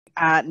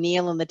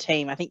Neil and the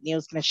team. I think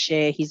Neil's going to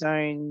share his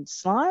own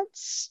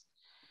slides.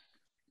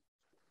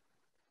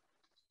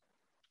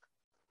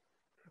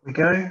 Here we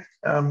go.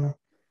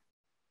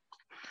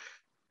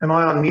 Am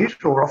I on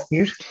mute or off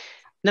mute?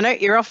 No,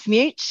 you're off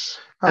mute.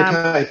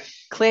 Okay.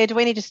 Claire, do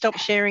we need to stop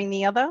sharing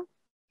the other?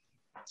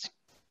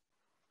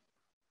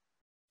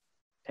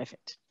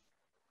 Perfect.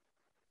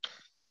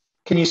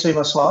 Can you see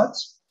my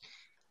slides?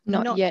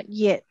 Not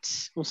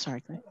yet. Oh,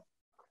 sorry, Claire.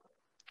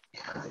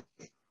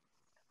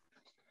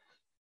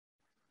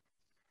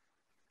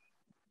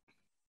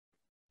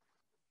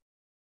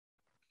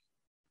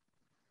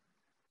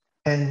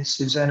 And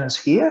Susanna's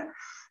here.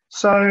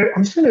 So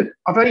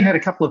I've only had a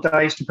couple of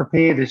days to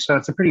prepare this, so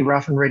it's a pretty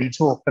rough and ready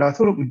talk, but I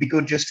thought it would be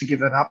good just to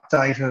give an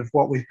update of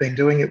what we've been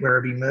doing at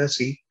Werribee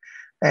Mercy,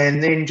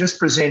 and then just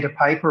present a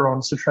paper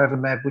on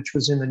Sotrovimab, which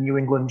was in the New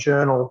England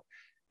Journal,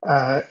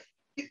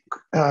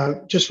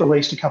 just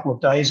released a couple of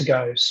days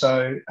ago.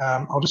 So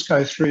I'll just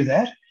go through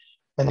that,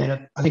 and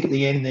then I think at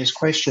the end there's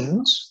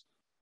questions.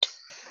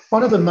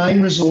 One of the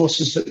main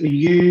resources that we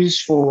use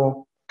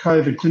for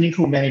COVID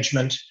clinical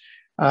management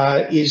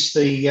is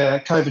the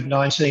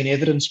COVID-19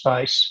 evidence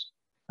base,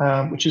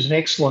 which is an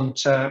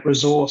excellent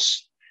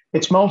resource.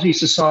 It's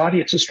multi-society,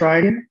 it's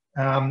Australian.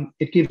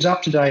 It gives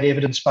up-to-date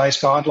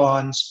evidence-based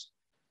guidelines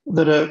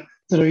that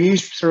are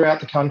used throughout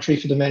the country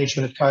for the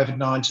management of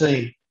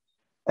COVID-19.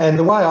 And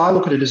the way I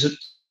look at it is it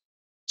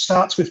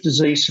starts with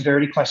disease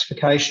severity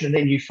classification, and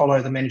then you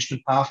follow the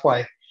management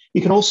pathway.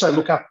 You can also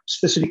look up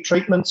specific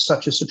treatments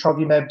such as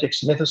Sotrovimab,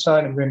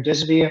 dexamethasone and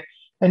remdesivir,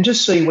 and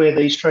just see where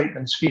these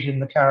treatments fit in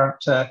the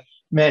current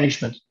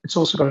management. It's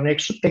also got an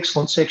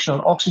excellent section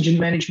on oxygen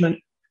management,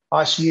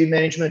 ICU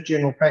management,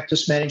 general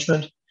practice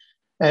management,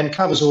 and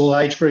covers all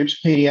age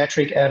groups,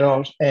 paediatric,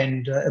 adult,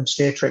 and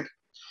obstetric.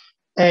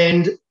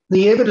 And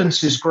the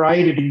evidence is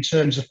graded in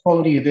terms of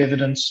quality of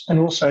evidence and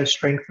also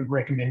strength of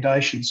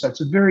recommendation. So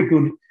it's a very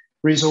good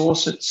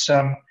resource. It's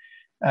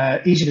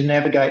easy to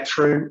navigate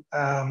through,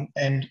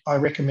 and I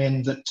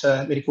recommend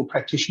that medical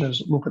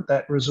practitioners look at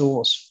that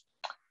resource.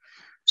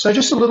 So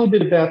just a little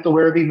bit about the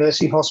Werribee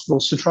Mercy Hospital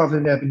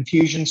Sotrovimab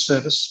infusion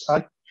service.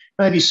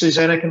 Maybe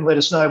Susanna can let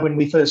us know when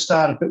we first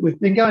started, but we've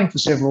been going for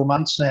several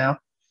months now.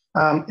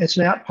 It's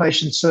an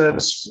outpatient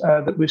service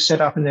that we've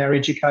set up in our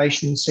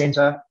education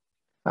centre.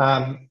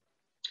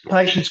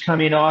 Patients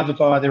come in either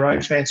via their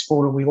own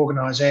transport, or we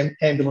organise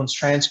ambulance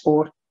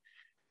transport.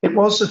 It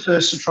was the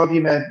first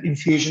Sotrovimab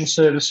infusion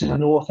service in the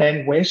north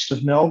and west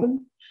of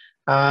Melbourne.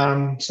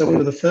 So we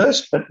were the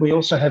first, but we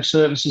also have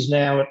services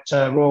now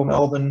at Royal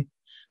Melbourne,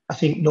 I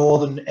think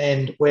Northern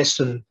and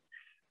Western.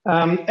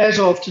 As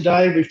of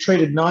today, we've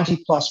treated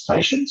 90 plus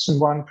patients and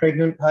one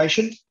pregnant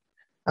patient.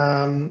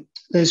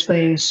 There's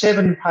been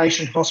 7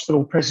 patient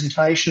hospital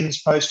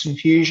presentations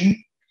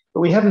post-infusion,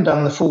 but we haven't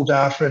done the full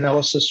data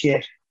analysis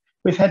yet.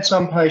 We've had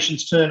some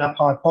patients turn up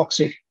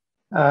hypoxic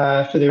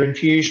for their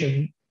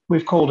infusion.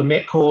 We've called a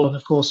MET call, and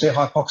of course they're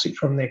hypoxic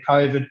from their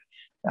COVID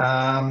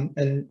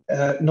and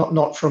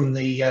not from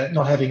the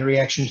not having a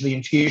reaction to the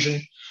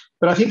infusion.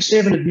 But I think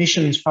 7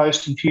 admissions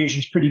post-infusion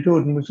is pretty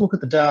good. And if we look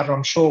at the data,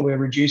 I'm sure we're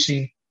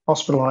reducing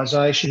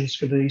hospitalisations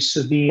for these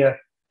severe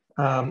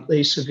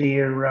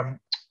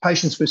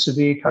patients with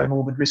severe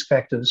comorbid risk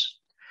factors.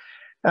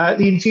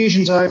 The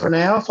infusion's over an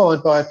hour,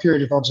 followed by a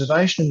period of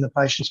observation, and the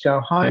patients go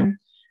home.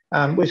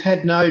 We've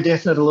had no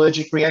definite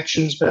allergic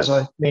reactions, but as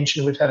I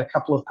mentioned, we've had a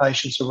couple of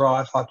patients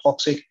arrive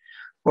hypoxic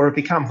or have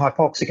become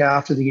hypoxic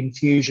after the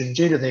infusion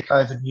due to their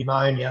COVID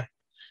pneumonia,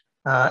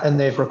 and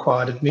they've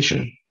required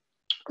admission.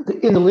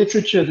 In the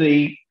literature,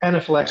 the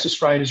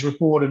anaphylaxis rate is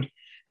reported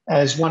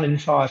as 1 in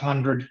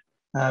 500,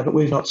 but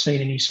we've not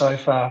seen any so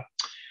far.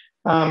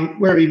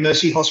 Werribee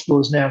Mercy Hospital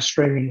is now a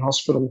streaming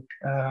hospital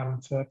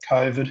for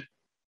COVID.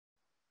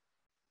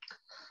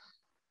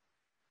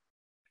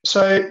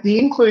 So the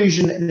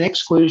inclusion and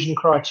exclusion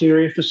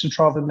criteria for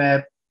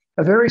Sotrovimab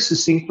are very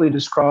succinctly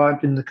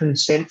described in the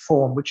consent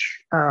form,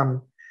 which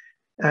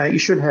you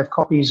should have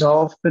copies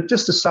of. But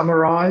just to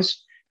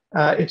summarise,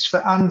 it's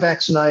for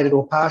unvaccinated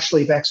or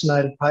partially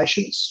vaccinated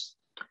patients,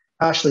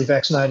 partially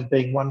vaccinated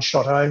being 1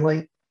 shot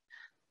only.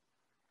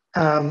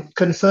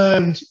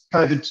 Confirmed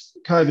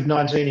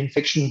COVID-19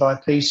 infection by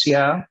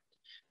PCR,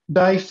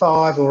 day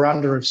 5 or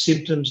under of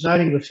symptoms,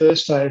 noting the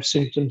first day of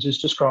symptoms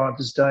is described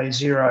as day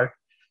 0.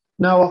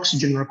 No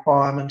oxygen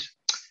requirement,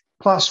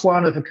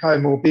 +1 of a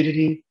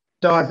comorbidity,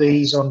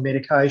 diabetes on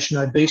medication,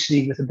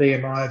 obesity with a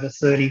BMI over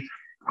 30,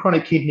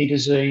 chronic kidney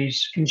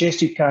disease,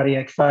 congestive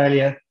cardiac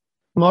failure,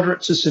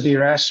 moderate to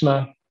severe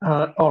asthma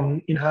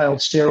on inhaled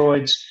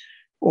steroids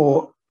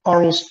or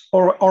oral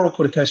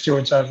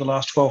corticosteroids over the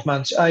last 12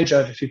 months, age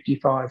over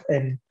 55,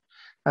 and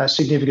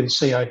significant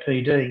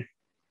COPD.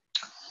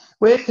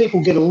 Where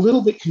people get a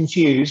little bit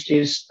confused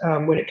is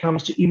when it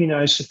comes to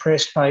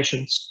immunosuppressed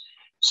patients.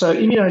 So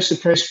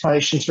immunosuppressed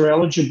patients are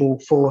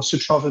eligible for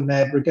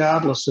Sotrovimab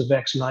regardless of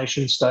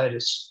vaccination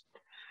status,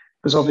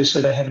 because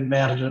obviously they haven't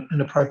mounted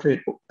an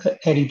appropriate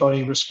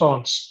antibody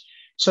response.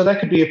 So that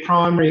could be a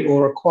primary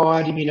or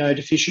acquired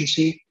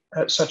immunodeficiency,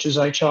 such as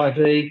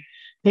HIV,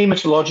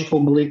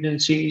 hematological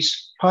malignancies,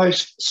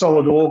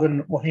 post-solid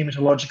organ or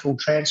hematological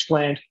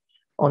transplant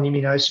on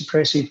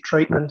immunosuppressive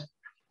treatment,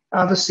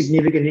 other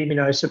significant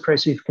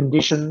immunosuppressive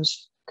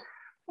conditions,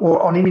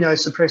 or on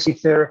immunosuppressive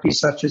therapy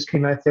such as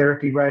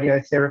chemotherapy,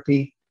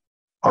 radiotherapy,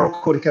 oral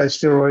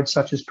corticosteroids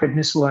such as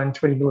prednisolone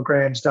 20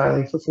 milligrams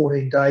daily for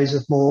 14 days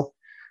or more,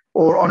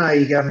 or on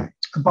a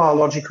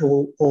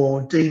biological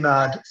or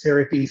DMARD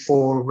therapy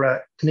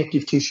for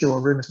connective tissue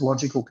or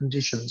rheumatological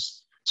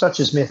conditions such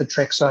as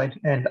methotrexate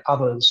and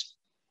others.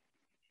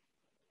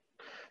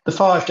 The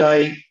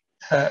 5-day,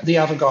 the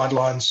other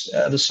guidelines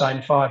are the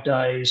same, 5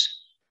 days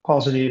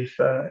positive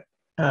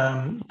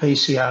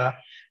PCR,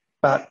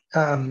 but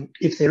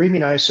if they're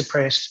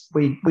immunosuppressed,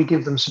 we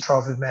give them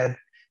Sotrovimab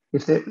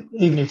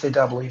even if they're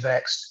doubly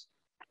vaxxed.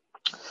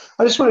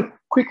 I just want to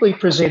quickly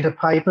present a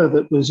paper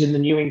that was in the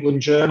New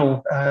England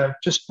Journal,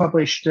 just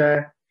published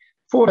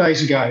 4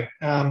 days ago,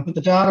 but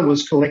the data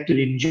was collected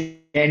in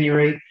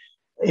January.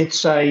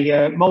 It's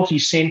a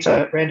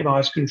multi-centre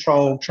randomised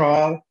controlled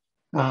trial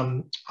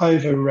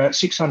over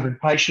 600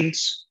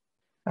 patients,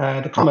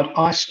 the Comet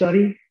ICE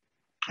study,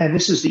 and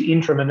this is the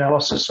interim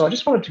analysis. So I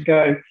just wanted to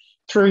go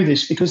through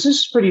this because this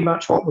is pretty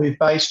much what we've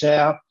based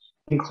our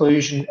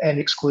inclusion and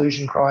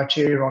exclusion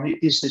criteria on,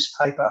 is this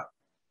paper.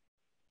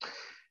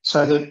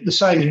 So the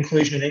same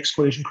inclusion and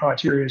exclusion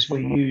criteria as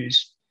we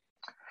use.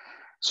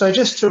 So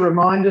just to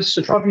remind us,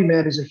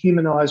 Sotrovimab is a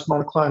humanised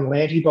monoclonal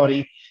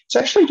antibody. It's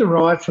actually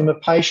derived from a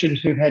patient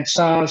who had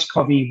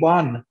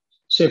SARS-CoV-1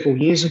 several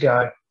years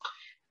ago,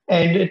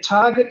 and it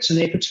targets an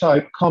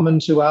epitope common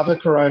to other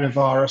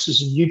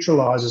coronaviruses and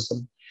neutralises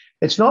them.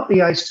 It's not the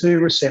ACE2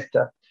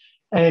 receptor.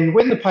 And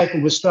when the paper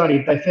was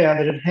studied, they found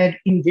that it had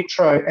in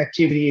vitro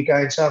activity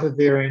against other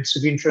variants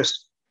of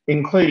interest,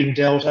 including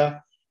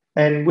Delta.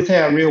 And with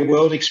our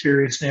real-world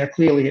experience now,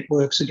 clearly it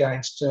works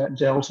against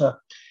Delta.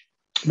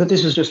 But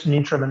this is just an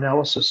interim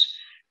analysis.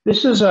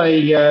 This is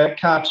a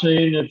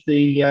cartoon of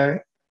the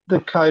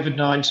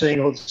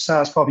COVID-19 or the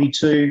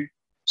SARS-CoV-2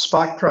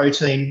 spike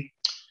protein.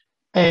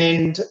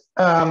 And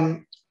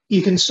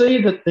you can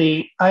see that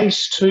the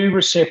ACE2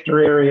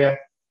 receptor area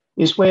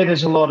is where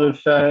there's a lot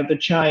of the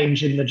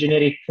change in the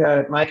genetic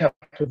makeup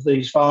of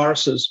these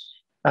viruses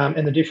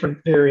and the different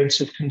variants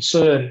of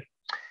concern.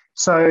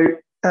 So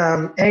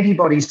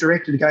antibodies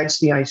directed against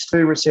the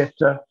ACE2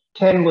 receptor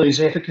can lose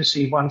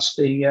efficacy once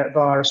the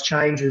virus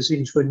changes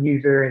into a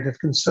new variant of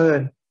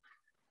concern.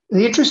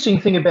 The interesting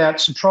thing about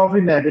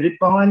Sotrovimab is it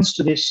binds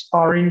to this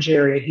orange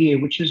area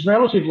here, which is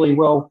relatively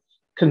well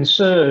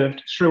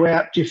conserved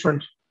throughout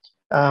different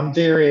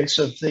variants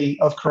of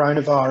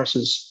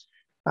coronaviruses.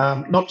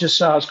 Not just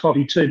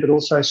SARS-CoV-2, but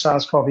also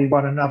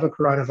SARS-CoV-1 and other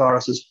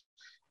coronaviruses.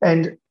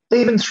 And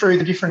even through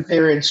the different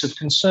variants of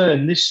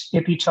concern, this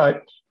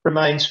epitope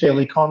remains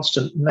fairly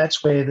constant, and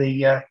that's where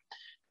the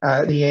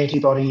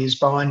antibody is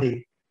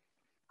binding.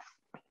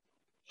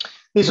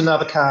 Here's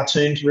another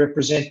cartoon to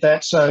represent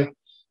that. So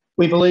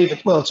we believe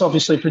that, well, it's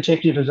obviously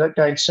protective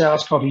against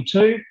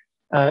SARS-CoV-2,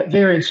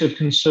 variants of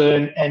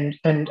concern,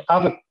 and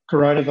other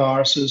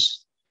coronaviruses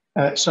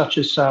such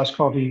as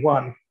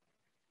SARS-CoV-1.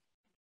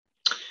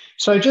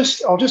 So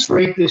I'll just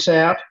read this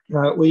out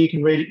where you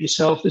can read it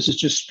yourself. This is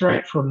just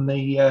straight from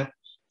the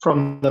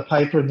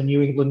paper in the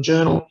New England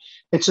Journal.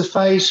 It's a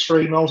phase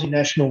 3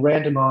 multinational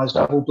randomised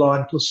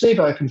double-blind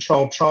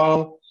placebo-controlled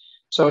trial.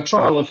 So a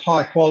trial of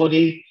high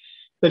quality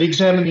that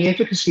examined the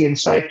efficacy and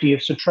safety of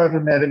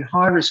Sotrovimab in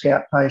high-risk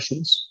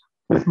outpatients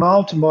with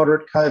mild to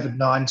moderate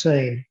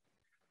COVID-19.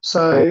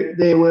 So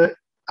there were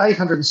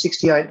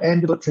 868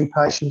 ambulatory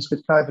patients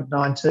with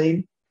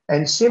COVID-19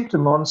 and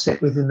symptom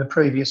onset within the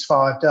previous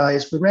 5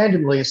 days were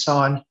randomly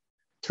assigned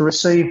to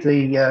receive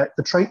the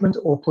treatment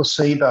or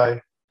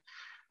placebo.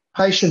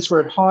 Patients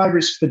were at high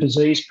risk for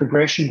disease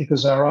progression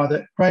because they were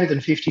either greater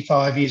than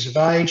 55 years of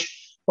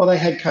age or they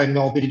had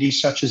comorbidities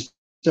such as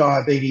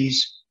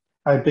diabetes,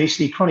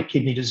 obesity, chronic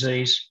kidney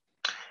disease.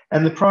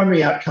 And the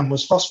primary outcome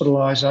was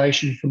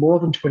hospitalisation for more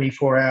than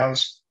 24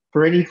 hours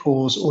for any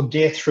cause or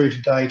death through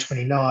to day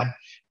 29.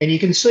 And you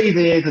can see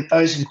there that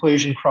those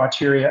inclusion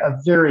criteria are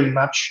very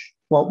much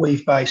what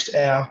we've based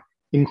our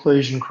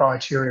inclusion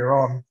criteria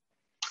on.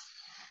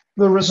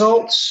 The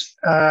results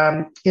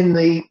in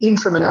the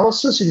interim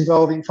analysis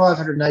involving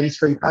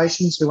 583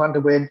 patients who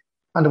underwent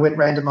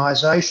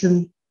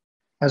randomisation,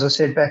 as I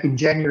said, back in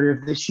January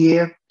of this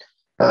year,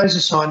 those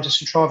assigned to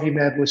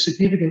Sotrovimab were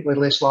significantly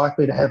less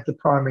likely to have the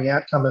primary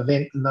outcome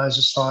event than those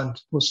assigned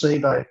to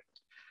placebo.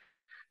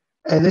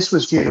 And this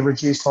was due to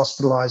reduced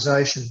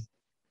hospitalisation.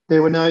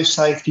 There were no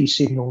safety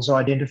signals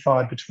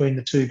identified between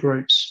the two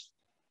groups.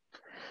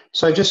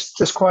 So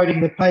just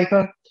quoting the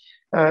paper,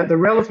 the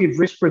relative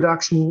risk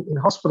reduction in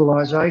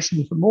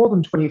hospitalisation for more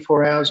than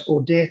 24 hours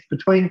or death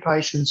between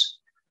patients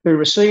who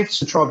received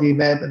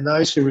Sotrovimab and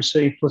those who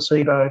received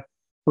placebo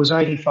was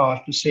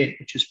 85%,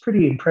 which is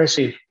pretty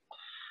impressive.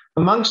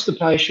 Amongst the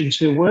patients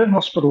who weren't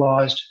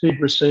hospitalised who'd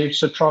received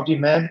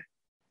Sotrovimab,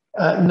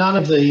 none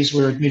of these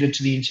were admitted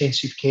to the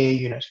intensive care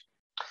unit.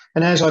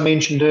 And as I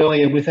mentioned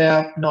earlier, with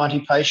our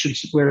 90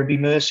 patients at Werribee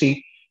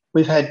Mercy,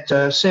 We've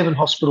had 7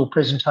 hospital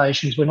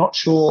presentations. We're not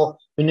sure.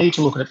 We need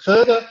to look at it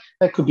further.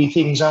 That could be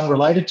things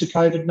unrelated to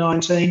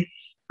COVID-19,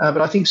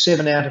 but I think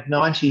 7 out of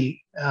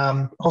 90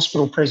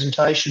 hospital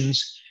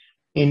presentations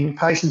in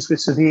patients with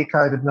severe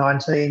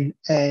COVID-19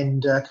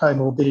 and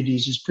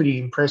comorbidities is pretty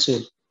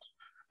impressive.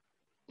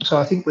 So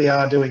I think we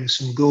are doing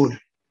some good.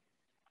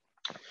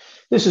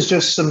 This is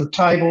just some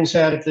tables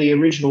out of the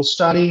original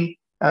study.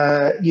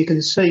 You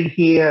can see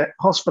here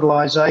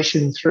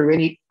hospitalisation through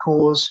any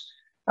cause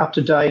up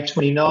to day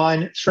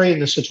 29, 3 in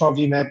the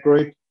Sotrovimab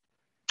group,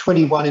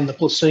 21 in the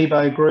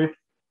placebo group,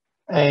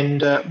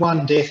 and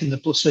 1 death in the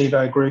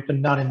placebo group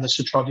and none in the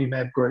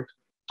Sotrovimab group.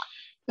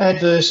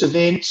 Adverse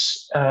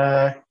events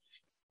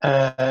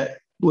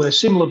were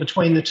similar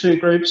between the 2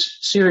 groups.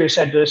 Serious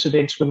adverse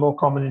events were more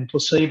common in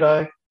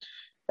placebo,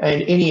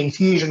 and any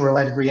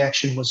infusion-related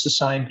reaction was the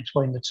same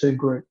between the 2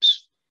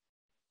 groups.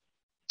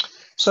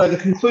 So the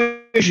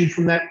conclusion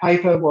from that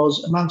paper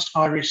was, amongst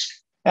high-risk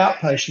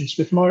outpatients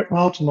with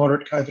mild to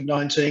moderate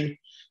COVID-19,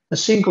 a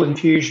single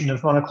infusion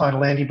of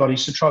monoclonal antibody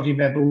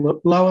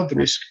Sotrovimab lowered the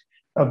risk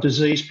of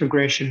disease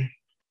progression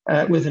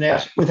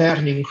without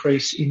an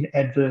increase in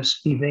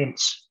adverse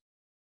events.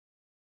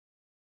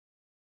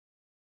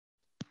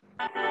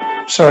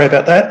 Sorry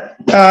about that.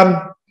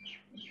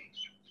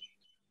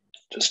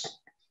 Just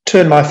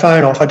turn my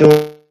phone off. I do.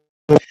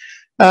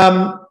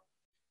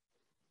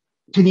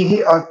 Can you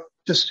hear? I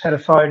just had a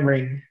phone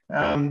ring.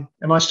 Am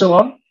I still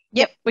on?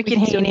 Yep, we can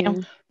hear you now.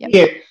 Yep.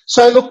 Yeah.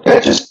 So look,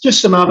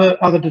 just some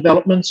other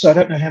developments. I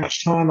don't know how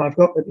much time I've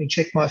got. Let me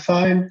check my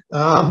phone.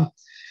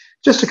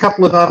 Just a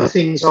couple of other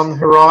things on the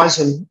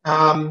horizon.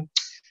 There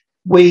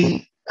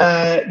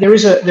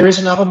is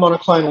another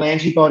monoclonal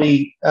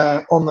antibody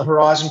on the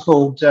horizon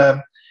called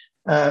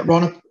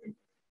Werribee,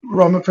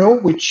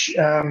 which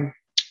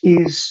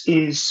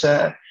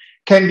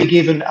can be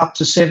given up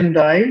to 7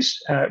 days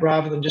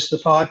rather than just the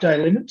 5-day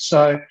limit.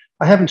 So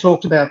I haven't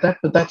talked about that,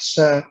 but that's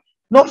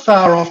not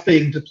far off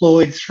being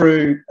deployed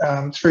through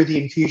the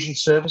infusion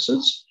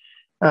services.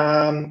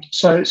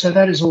 So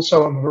that is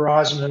also on the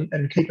horizon,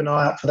 and keep an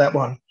eye out for that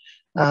one.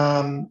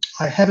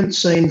 I haven't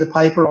seen the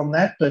paper on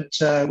that, but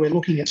we're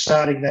looking at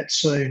starting that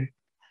soon.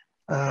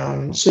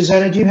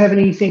 Susanna, do you have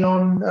anything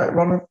on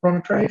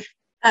Werribee?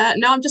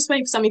 No, I'm just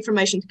waiting for some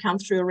information to come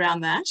through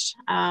around that.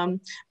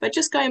 But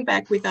just going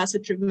back with our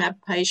Sotrovimab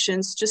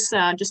patients, just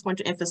want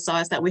to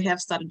emphasise that we have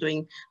started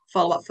doing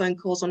follow-up phone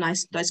calls on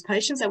those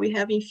patients that we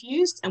have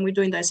infused, and we're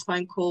doing those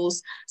phone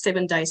calls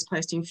 7 days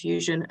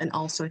post-infusion and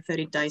also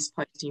 30 days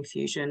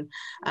post-infusion.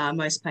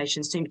 Most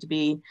patients seem to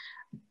be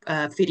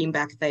feeding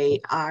back they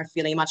are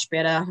feeling much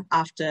better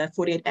after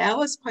 48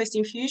 hours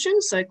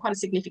post-infusion, so quite a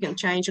significant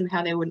change in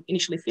how they were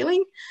initially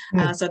feeling.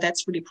 So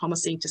that's really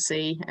promising to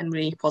see, and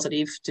really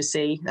positive to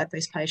see that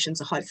those patients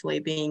are hopefully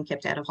being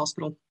kept out of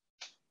hospital.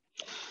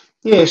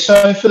 Yeah,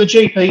 so for the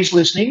GPs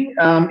listening,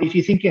 if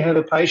you think you have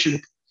a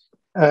patient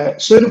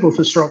suitable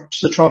for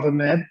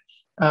Sotrovimab,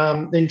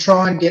 then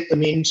try and get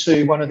them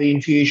into one of the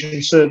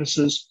infusion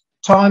services.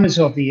 Time is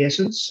of the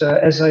essence.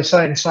 As they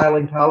say in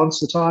sailing parlance,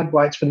 the tide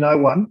waits for no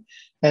one,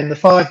 and the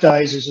 5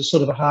 days is a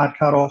sort of a hard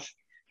cut-off.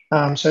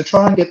 So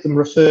try and get them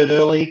referred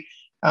early.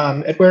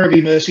 At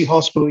Werribee Mercy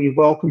Hospital, you're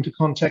welcome to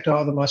contact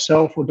either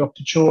myself or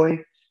Dr.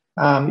 Choy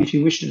if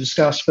you wish to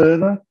discuss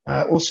further,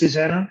 or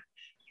Susanna.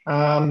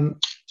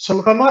 So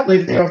look, I might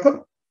leave it there. I've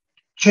got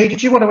Chee,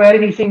 did you want to add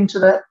anything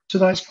to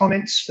those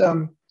comments?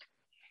 No,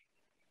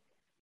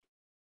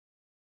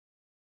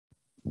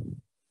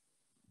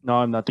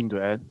 I have nothing to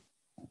add.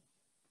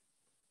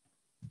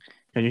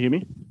 Can you hear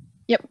me?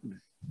 Yep.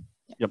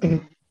 Yep.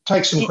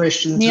 Take some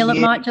questions. Neil, it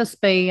might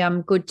just be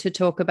good to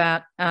talk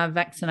about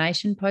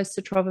vaccination post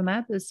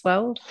Sotrovimab as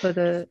well for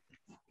the.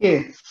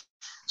 Yeah.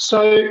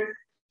 So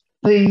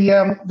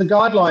the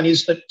guideline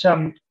is that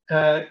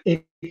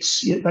they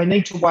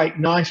need to wait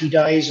 90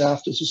 days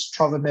after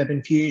Sotrovimab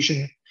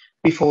infusion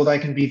before they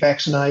can be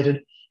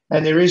vaccinated,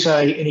 and there is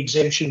an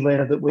exemption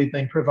letter that we've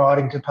been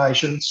providing to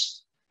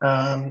patients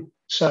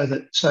so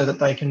that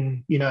they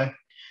can,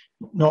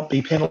 not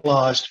be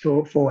penalised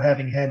for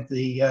having had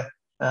the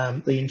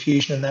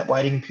infusion in that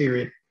waiting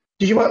period.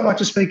 Did you like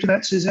to speak to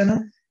that,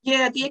 Susanna?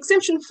 Yeah, the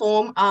exemption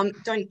form,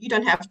 you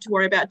don't have to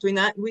worry about doing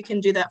that. We can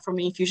do that from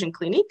an infusion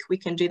clinic. We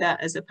can do that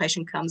as a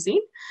patient comes in.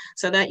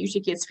 So that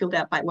usually gets filled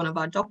out by one of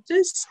our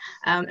doctors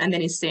and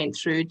then is sent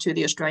through to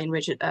the Australian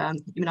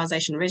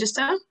Immunisation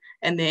Register,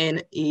 and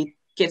then it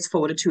gets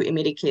forwarded to a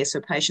Medicare,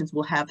 so patients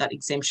will have that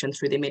exemption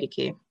through their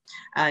Medicare.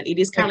 It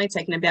is currently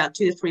taking about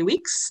 2 to 3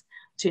 weeks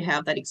to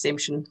have that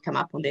exemption come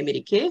up on their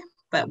Medicare,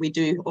 but we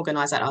do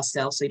organise that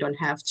ourselves, so you don't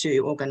have to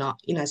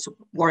organise,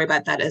 worry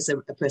about that as a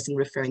person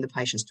referring the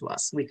patients to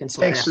us. We can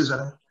sort Thanks, it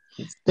out.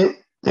 Susanna.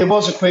 There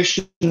was a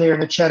question there in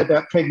the chat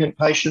about pregnant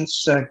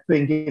patients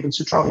being given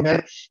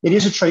Sotrovimab. It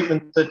is a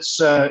treatment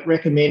that's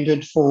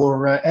recommended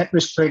for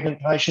at-risk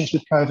pregnant patients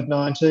with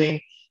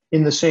COVID-19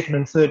 in the 2nd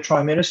and 3rd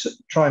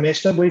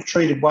trimester. We've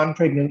treated 1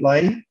 pregnant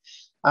lady.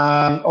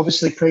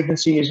 Obviously,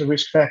 pregnancy is a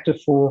risk factor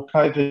for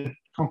COVID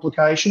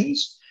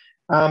complications.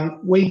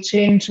 We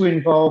tend to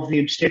involve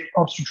the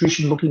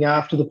obstetrician looking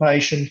after the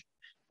patient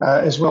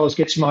as well as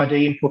get some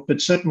ID input,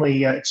 but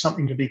certainly it's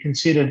something to be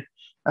considered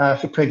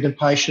for pregnant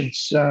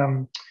patients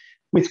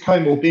with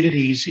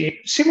comorbidities,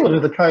 similar to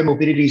the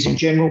comorbidities in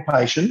general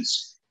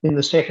patients in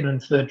the second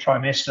and third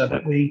trimester,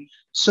 but we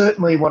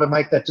certainly want to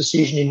make that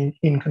decision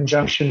in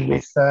conjunction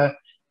with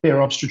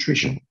their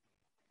obstetrician.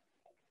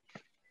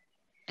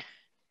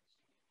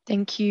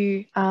 Thank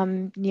you,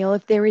 Neil.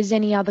 If there is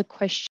any other questions,